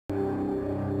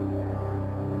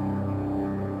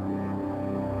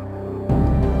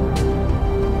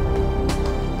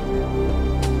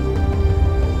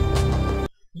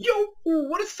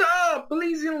What is up,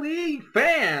 Elysian League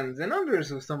fans and others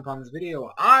who stumbled on this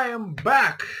video? I am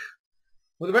back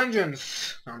with a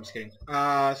vengeance. No, I'm just kidding.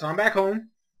 So I'm back home.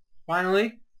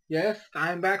 Finally. Yes,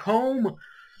 I'm back home.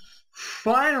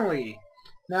 Finally.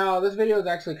 Now, this video is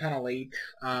actually kind of late.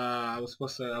 I was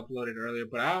supposed to upload it earlier,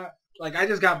 but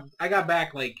I got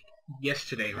back like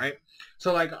yesterday, right?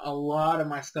 So like a lot of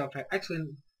my stuff had, actually,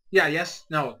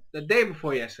 the day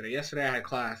before yesterday. Yesterday I had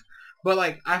class. But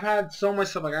like I've had so much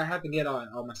stuff, like I had to get all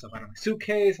my stuff out of my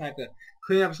suitcase. I had to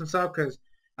clean up some stuff because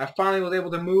I finally was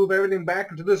able to move everything back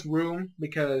into this room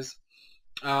because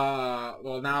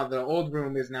well, now the old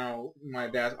room is now my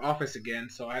dad's office again,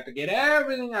 so I had to get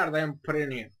everything out of there and put it in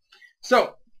here.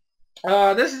 So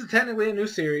this is technically a new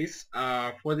series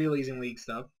for the Elysian League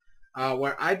stuff,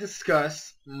 where I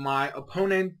discuss my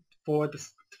opponent for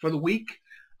the week.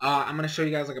 I'm going to show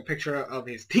you guys like a picture of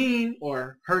his team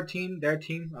or her team, their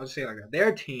team. I'll just say like that,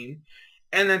 their team.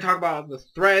 And then talk about the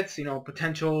threats,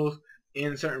 potentials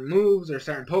in certain moves or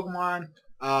certain Pokemon.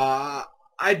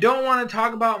 I don't want to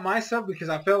talk about my stuff because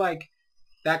I feel like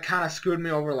that kind of screwed me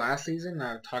over last season.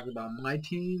 I talked about my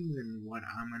teams and what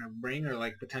I'm going to bring or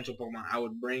like potential Pokemon I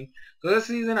would bring. So this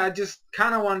season I just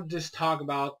kind of want to just talk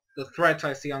about the threats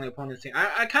I see on the opponent's team.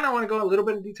 I kind of want to go a little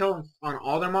bit of detail on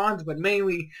all their mons, but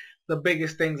mainly the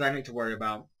biggest things I need to worry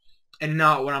about, and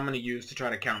not what I'm going to use to try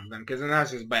to counter them, because then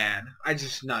that's just bad. I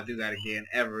just not do that again,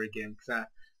 ever again, because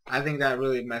I think that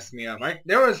really messed me up.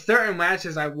 There were certain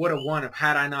matches I would have won if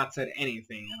had I not said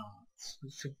anything at all.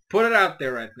 So put it out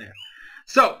there right there.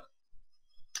 So,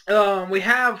 we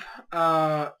have,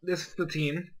 this is the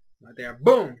team, right there,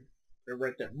 boom, they're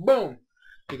right there, boom.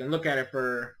 You can look at it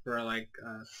for like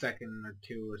a second or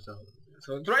two or so.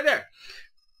 So it's right there.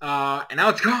 And now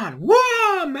it's gone.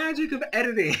 Whoa! Magic of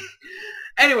editing.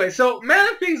 Anyway, so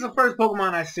Manaphy is the first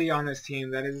Pokemon I see on this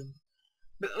team. That is,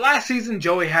 last season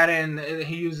Joey had it, and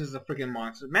he uses a freaking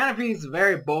monster. Manaphy is a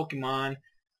very bulky mon.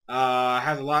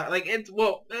 Has a lot, like it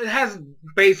has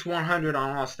base 100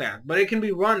 on all stats, but it can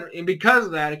be run, and because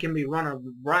of that, it can be run a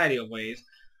variety of ways.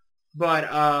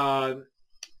 But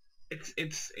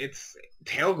it's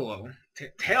Tail Glow.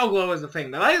 Tail Glow is the thing.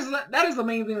 That is the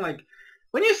main thing. Like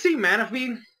when you see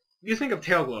Manaphy, you think of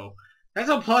Tail Glow. That's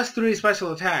a +3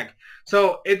 special attack.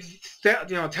 So it's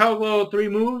Tail Glow 3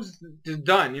 moves, just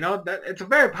done. That it's a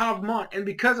very powerful mon, and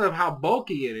because of how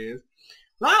bulky it is,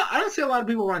 I don't see a lot of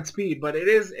people run speed, but it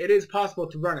is possible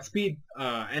to run a speed.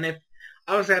 And if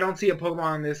obviously I don't see a Pokemon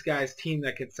on this guy's team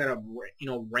that could set up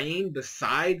rain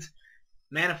besides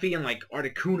Manaphy and like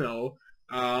Articuno.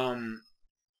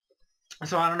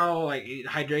 So I don't know, like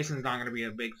hydration is not going to be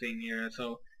a big thing here.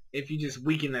 So if you just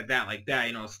weaken at that like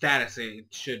that, status, it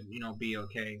should, be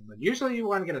okay. But usually you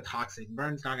want to get a toxic.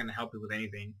 Burn's not going to help you with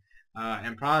anything.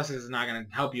 And Paralysis is not going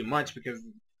to help you much because,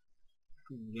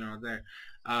 there.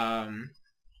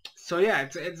 So yeah,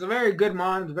 it's a very good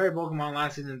mon. It's a very bulky mon.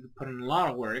 Last season put in a lot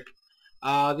of work. The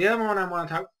other one I want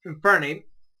to talk, Infernape.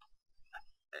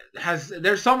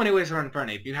 There's so many ways to run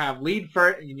Infernape. You have lead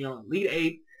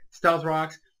 8, Stealth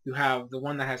Rocks. You have the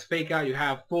one that has Fake Out. You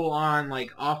have full on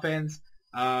like offense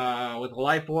with a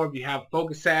Life Orb. You have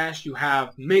Focus Sash. You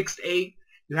have Mixed 8.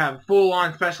 You have full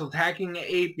on special attacking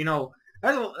 8.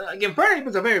 Infernape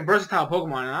is a very versatile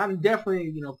Pokemon, and I'm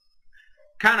definitely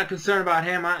kind of concerned about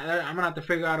him. I'm gonna have to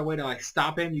figure out a way to like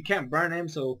stop him. You can't burn him,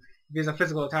 so if he's a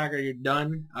physical attacker, you're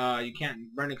done. You can't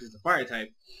burn him because it's a fire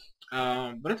type.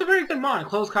 But it's a very good mon.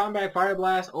 Close combat, Fire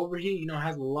Blast, Overheat.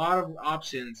 Has a lot of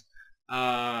options.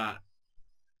 And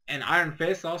Iron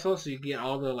Fist also, so you can get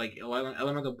all the like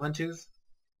elemental punches.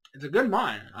 It's a good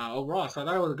mon overall. So I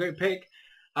thought it was a great pick.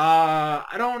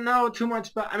 I don't know too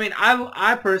much about.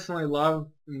 I personally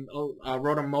love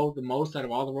Rotom Mode the most out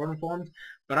of all the Rotom forms,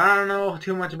 but I don't know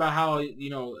too much about how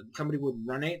somebody would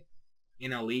run it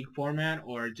in a league format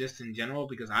or just in general,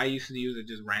 because I used to use it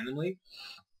just randomly.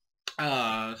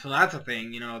 So that's a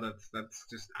thing, that's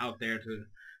just out there to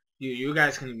you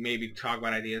guys can maybe talk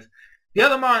about ideas. The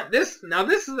other mon, this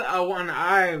is a one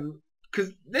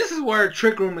because this is where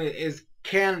Trick Room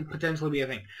can potentially be a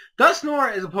thing.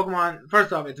 Dusknoir is a Pokemon.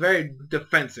 First off, it's very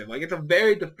defensive. Like it's a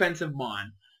very defensive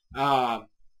mon.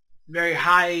 Very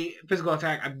high physical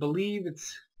attack. I believe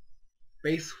it's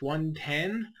base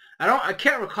 110. I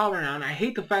can't recall right now, and I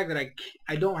hate the fact that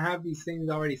I don't have these things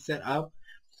already set up.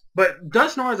 But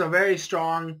Dusknoir is a very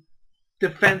strong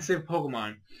defensive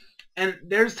Pokemon, and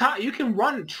you can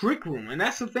run Trick Room, and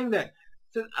that's the thing that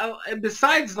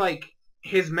besides like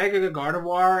his Mega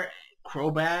Gardevoir,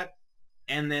 Crobat,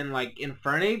 and then like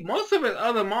Infernape, most of his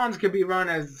other mons could be run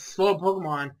as slow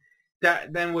Pokemon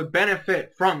that then would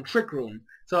benefit from Trick Room.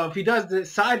 So if he does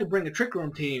decide to bring a Trick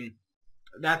Room team,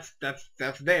 that's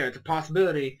there. It's a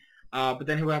possibility. But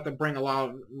then he would have to bring a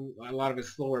lot of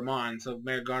his slower mon, so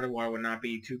Mega Gardevoir would not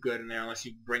be too good in there unless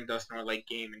you bring Dusknoir late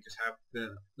game and just have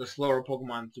the slower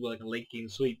Pokemon do like a late game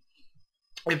sweep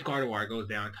if Gardevoir goes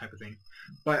down type of thing.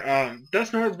 But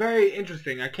Dusknoir is very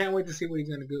interesting. I can't wait to see what he's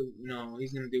gonna do.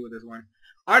 He's gonna do with this one.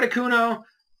 Articuno,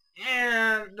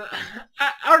 yeah,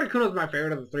 Articuno is my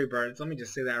favorite of the three birds. Let me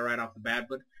just say that right off the bat.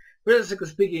 But realistically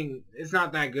speaking, it's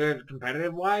not that good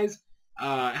competitive wise.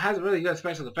 It has a really good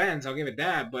special defense, I'll give it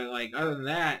that, but like other than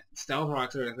that, Stealth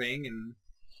Rock sort of thing, and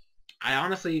I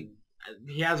honestly,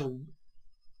 he has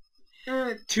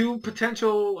two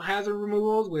potential hazard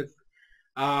removals with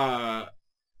Avalog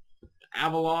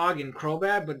and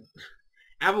Crobat, but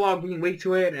Avalog being weak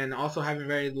to it and also having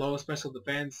very low special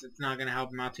defense, it's not going to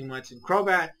help him out too much. And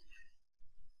Crobat,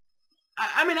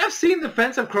 I mean, I've seen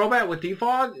defensive Crobat with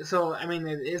Defog, so, I mean,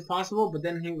 it is possible, but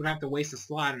then he would have to waste a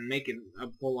slot and make it a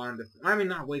full-on, I mean,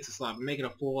 not waste a slot, but make it a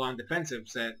full-on defensive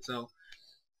set, so,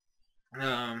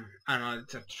 I don't know,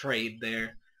 it's a trade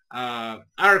there.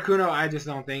 Articuno, I just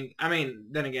don't think, I mean,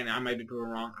 then again, I might be proven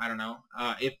wrong, I don't know.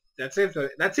 That's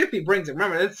if he brings it.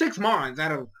 Remember, it's 6 Mons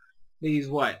out of these,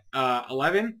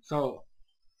 11? So,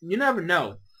 you never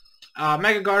know.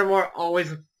 Mega Gardevoir,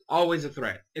 always a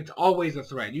threat. It's always a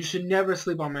threat. You should never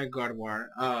sleep on Mega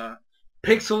Gardevoir.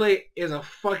 Pixelate is a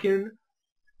fucking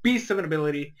beast of an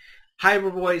ability.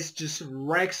 Hyper Voice just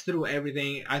wrecks through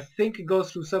everything. I think it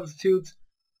goes through substitutes.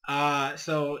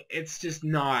 So it's just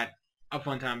not a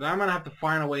fun time. But I'm gonna have to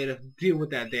find a way to deal with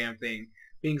that damn thing.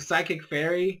 Being Psychic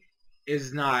Fairy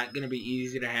is not gonna be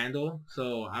easy to handle.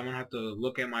 So I'm gonna have to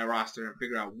look at my roster and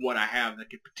figure out what I have that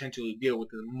could potentially deal with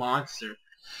the monster.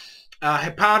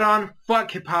 Hippowdon, fuck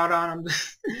Hippowdon.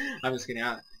 I'm just kidding.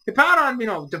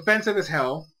 Hippowdon, defensive as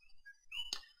hell.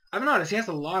 I've noticed he has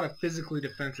a lot of physically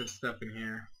defensive stuff in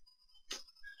here.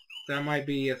 That might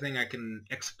be a thing I can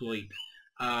exploit.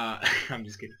 I'm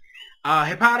just kidding.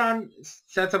 Hippowdon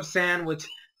sets up Sand, which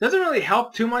doesn't really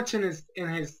help too much in his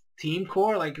team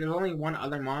core. Like, there's only one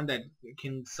other mon that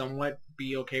can somewhat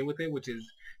be okay with it, which is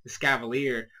the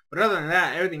Scavalier. But other than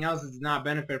that, everything else does not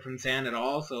benefit from Sand at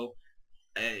all. So,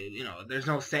 there's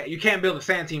no sand. You can't build a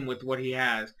Sand team with what he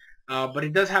has. But he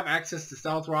does have access to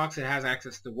Stealth Rocks. It has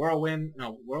access to Whirlwind.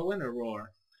 No, Whirlwind or Roar? I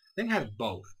think it has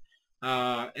both.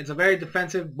 It's a very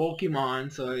defensive, bulky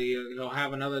mon, so you'll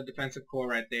have another defensive core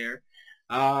right there.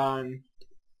 So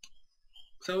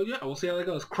yeah, we'll see how that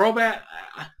goes. Crobat,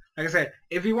 like I said,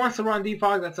 if he wants to run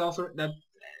Defog, that's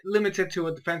limited to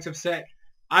a defensive set.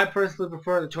 I personally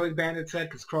prefer the Choice Bandit set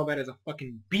because Crobat is a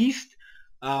fucking beast.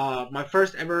 My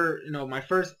first ever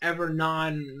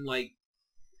non,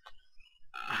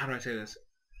 how do I say this?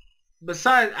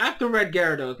 Besides, after Red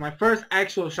Gyarados, my first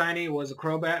actual shiny was a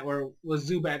Crobat, or was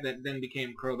Zubat that then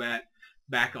became Crobat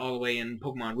back all the way in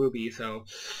Pokemon Ruby. So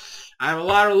I have a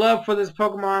lot of love for this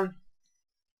Pokemon,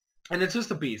 and it's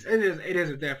just a beast. It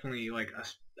is definitely like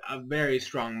a very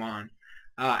strong mon.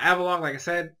 Avalok, like I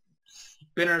said,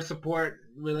 spinner support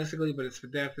realistically, but its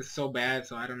depth is so bad,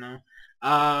 so I don't know.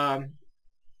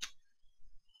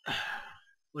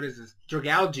 What is this?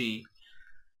 Dragalge.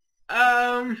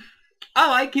 I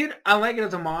like it. I like it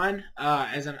as a mon,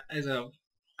 as a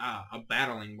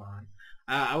battling mon.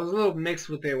 I was a little mixed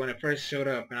with it when it first showed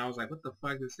up, and I was like, "What the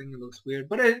fuck? This thing looks weird,"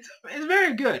 but it's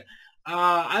very good.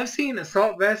 I've seen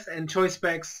Assault Vest and Choice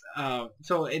Specs,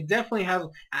 so it definitely has.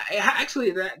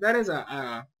 Actually, that is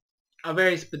a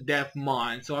very Spadef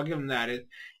mon, so I'll give him that. It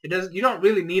does. You don't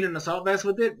really need an Assault Vest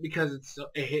with it because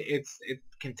it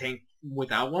can tank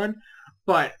without one,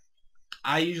 but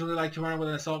I usually like to run it with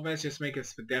an Assault Vest, just make it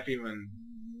Spadef even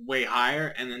way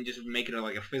higher, and then just make it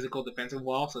like a physical defensive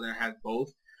wall, so then it has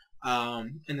both.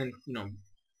 And then,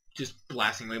 just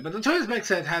blasting away. But the Choice Spec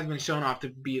set has been shown off to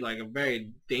be like a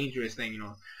very dangerous thing,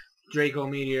 Draco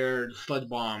Meteor, Sludge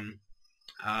Bomb.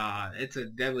 It's a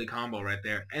deadly combo right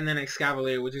there. And then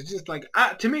Excavalier, which is just like,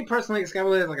 to me personally,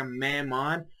 Excavalier is like a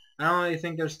man-mon. I don't really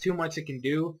think there's too much it can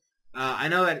do. I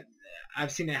know that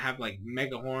I've seen it have like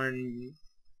Mega Horn,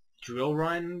 Drill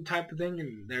Run type of thing,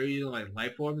 and they're using like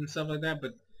Life Orb and stuff like that,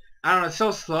 but I don't know, it's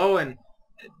so slow and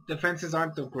defenses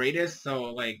aren't the greatest,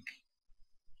 so like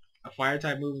a fire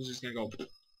type move is just gonna go,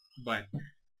 but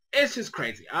it's just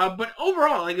crazy. But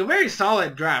overall, like a very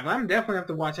solid draft. I'm definitely have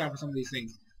to watch out for some of these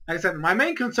things. Like I said, my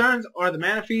main concerns are the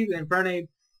Manaphy, the Infernape,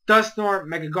 Dusknoir,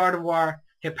 Mega Gardevoir,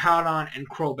 Hippowdon, and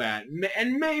Crobat,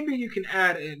 and maybe you can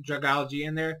add Dragalge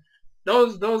in there.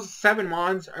 Those 7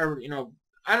 mons are,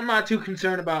 I'm not too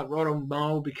concerned about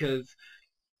Rotom-Mow because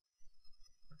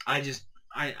I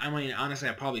mean, honestly,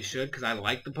 I probably should because I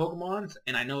like the Pokemons,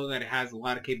 and I know that it has a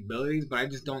lot of capabilities, but I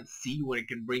just don't see what it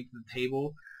can bring to the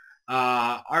table.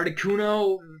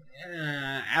 Articuno,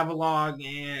 Avalog,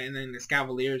 and then the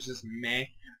Scavalier is just meh.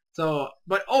 So,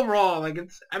 but overall, like,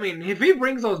 I mean, if he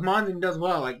brings those mons and does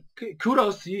well, like,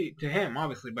 kudos to him,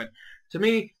 obviously. But to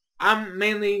me, I'm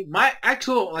mainly, my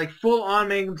actual, like, full-on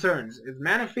main concerns is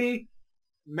Manaphy,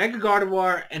 Mega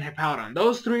Gardevoir, and Hippowdon.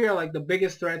 Those three are, like, the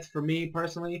biggest threats for me,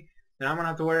 personally, that I'm going to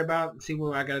have to worry about and see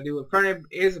what I got to do. With Fernib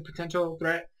is a potential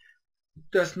threat.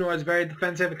 Dusknoir is very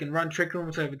defensive. It can run Trick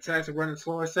Room, so if it decides to run a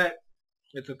slower set,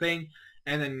 it's a thing.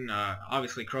 And then,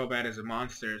 obviously, Crobat is a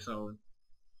monster, so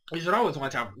you should always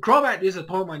watch out. Crobat is a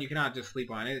Pokemon you cannot just sleep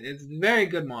on. It's a very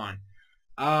good mon.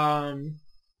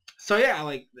 So yeah,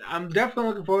 like, I'm definitely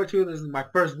looking forward to it. This is my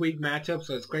first week matchup,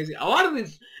 so it's crazy. A lot of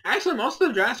these, actually, most of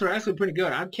the drafts are actually pretty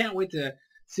good. I can't wait to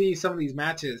see some of these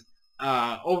matches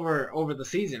over the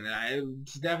season.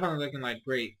 It's definitely looking like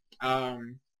great.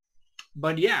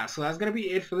 But yeah, so that's gonna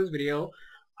be it for this video.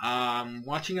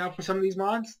 Watching out for some of these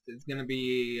mods. It's gonna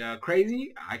be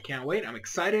crazy. I can't wait. I'm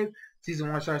excited. Season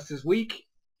 1 starts this week.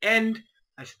 And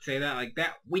I should say that like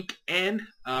that weekend.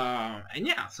 And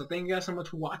yeah, so thank you guys so much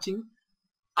for watching.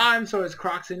 I'm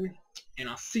SoresanCrockxen, and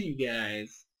I'll see you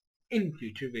guys in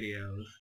future videos.